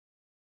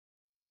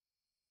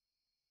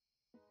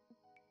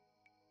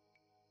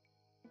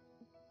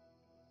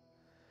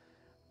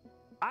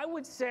I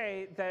would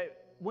say that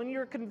when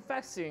you're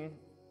confessing,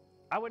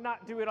 I would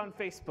not do it on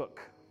Facebook.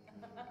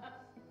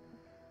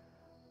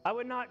 I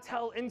would not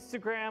tell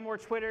Instagram or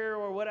Twitter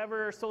or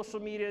whatever social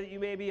media that you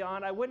may be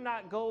on. I would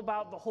not go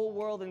about the whole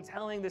world and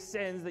telling the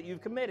sins that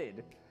you've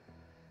committed.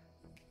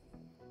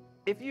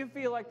 If you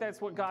feel like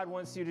that's what God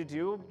wants you to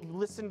do,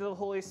 listen to the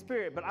Holy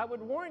Spirit. But I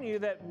would warn you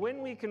that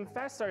when we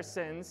confess our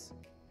sins,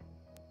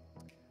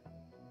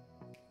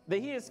 that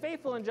He is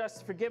faithful and just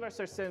to forgive us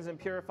our sins and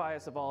purify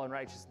us of all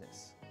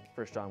unrighteousness.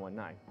 1 John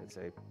 1:9. It's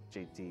a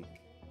JT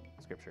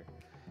scripture.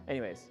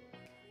 Anyways,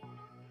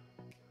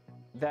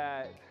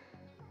 that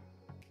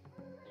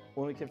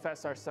when we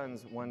confess our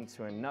sins one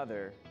to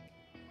another,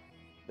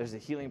 there's a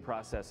healing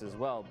process as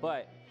well.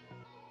 But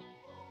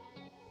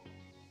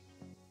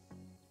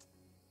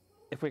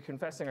if we're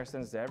confessing our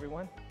sins to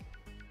everyone,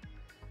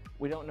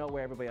 we don't know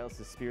where everybody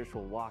else's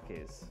spiritual walk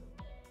is.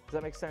 Does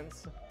that make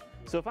sense?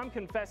 So if I'm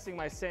confessing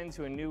my sin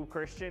to a new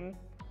Christian,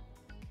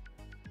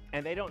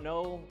 and they don't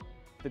know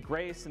the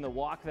grace and the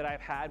walk that I've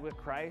had with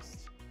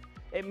Christ,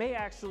 it may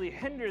actually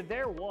hinder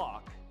their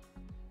walk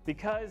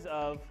because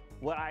of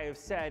what I have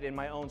said in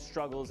my own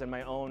struggles and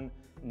my own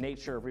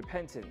nature of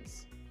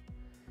repentance.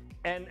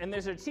 And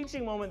there's a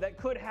teaching moment that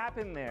could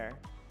happen there.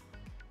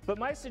 But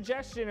my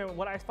suggestion and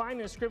what I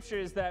find in Scripture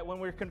is that when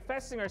we're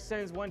confessing our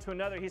sins one to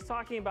another, He's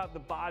talking about the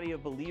body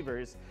of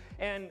believers.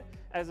 And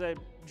as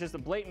just a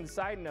blatant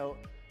side note,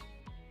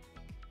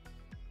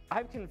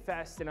 I've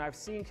confessed and I've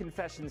seen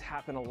confessions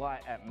happen a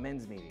lot at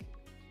men's meeting.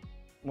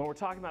 When we're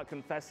talking about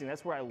confessing,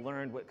 that's where I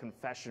learned what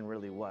confession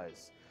really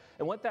was.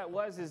 And what that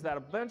was is that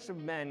a bunch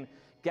of men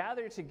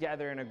gathered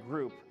together in a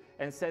group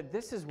and said,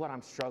 this is what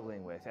I'm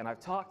struggling with. And I've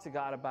talked to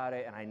God about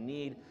it, and I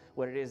need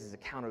what it is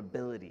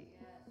accountability.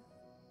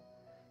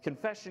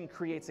 Confession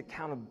creates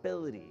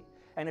accountability.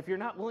 And if you're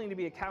not willing to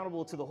be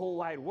accountable to the whole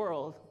wide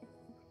world,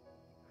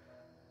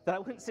 then I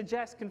wouldn't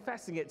suggest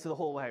confessing it to the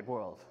whole wide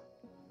world.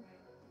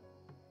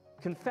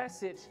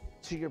 Confess it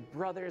to your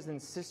brothers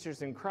and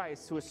sisters in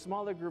Christ, to a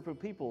smaller group of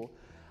people.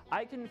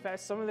 I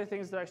confess some of the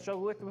things that I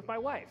struggle with my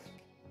wife,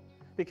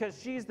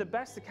 because she's the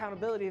best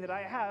accountability that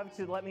I have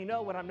to let me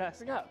know when I'm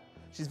messing up.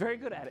 She's very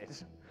good at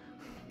it.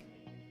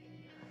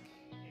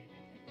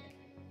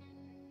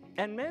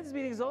 And men's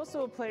meeting is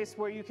also a place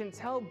where you can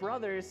tell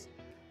brothers,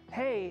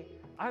 hey,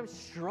 I'm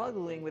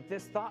struggling with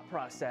this thought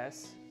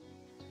process.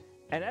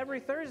 And every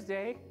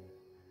Thursday,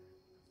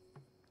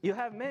 you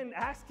have men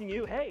asking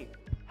you, hey,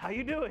 how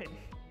you doing?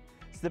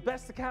 It's the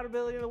best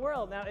accountability in the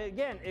world. Now,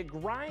 again, it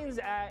grinds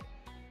at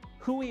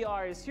who we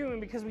are as human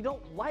because we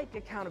don't like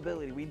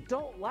accountability. We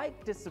don't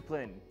like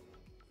discipline.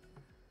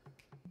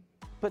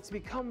 But to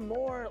become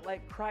more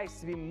like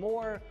Christ, to be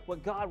more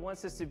what God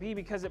wants us to be,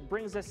 because it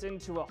brings us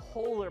into a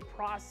wholer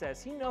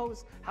process. He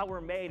knows how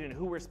we're made and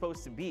who we're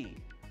supposed to be.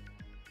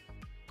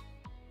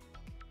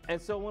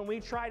 And so when we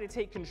try to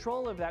take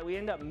control of that, we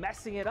end up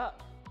messing it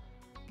up.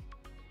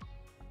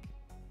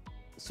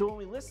 So when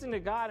we listen to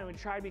God and we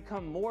try to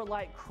become more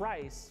like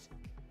Christ,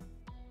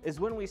 is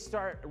when we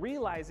start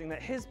realizing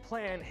that His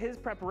plan, His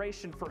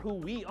preparation for who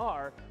we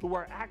are, who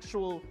our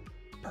actual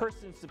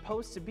person's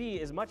supposed to be,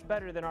 is much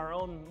better than our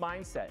own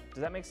mindset. Does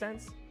that make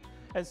sense?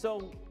 And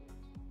so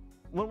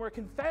when we're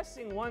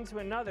confessing one to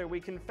another, we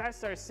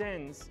confess our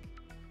sins,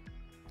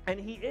 and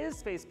He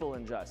is faithful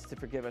and just to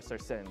forgive us our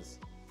sins.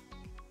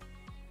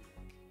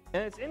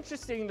 And it's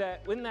interesting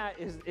that when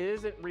it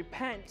isn't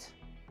repent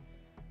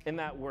in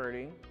that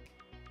wording,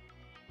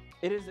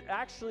 it is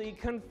actually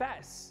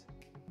confess.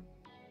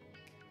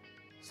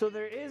 So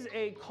there is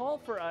a call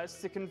for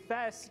us to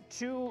confess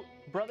to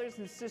brothers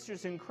and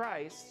sisters in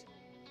Christ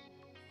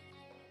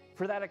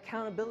for that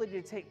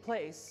accountability to take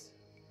place.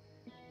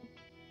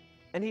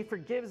 And He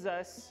forgives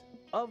us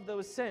of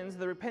those sins,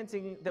 the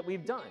repenting that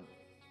we've done.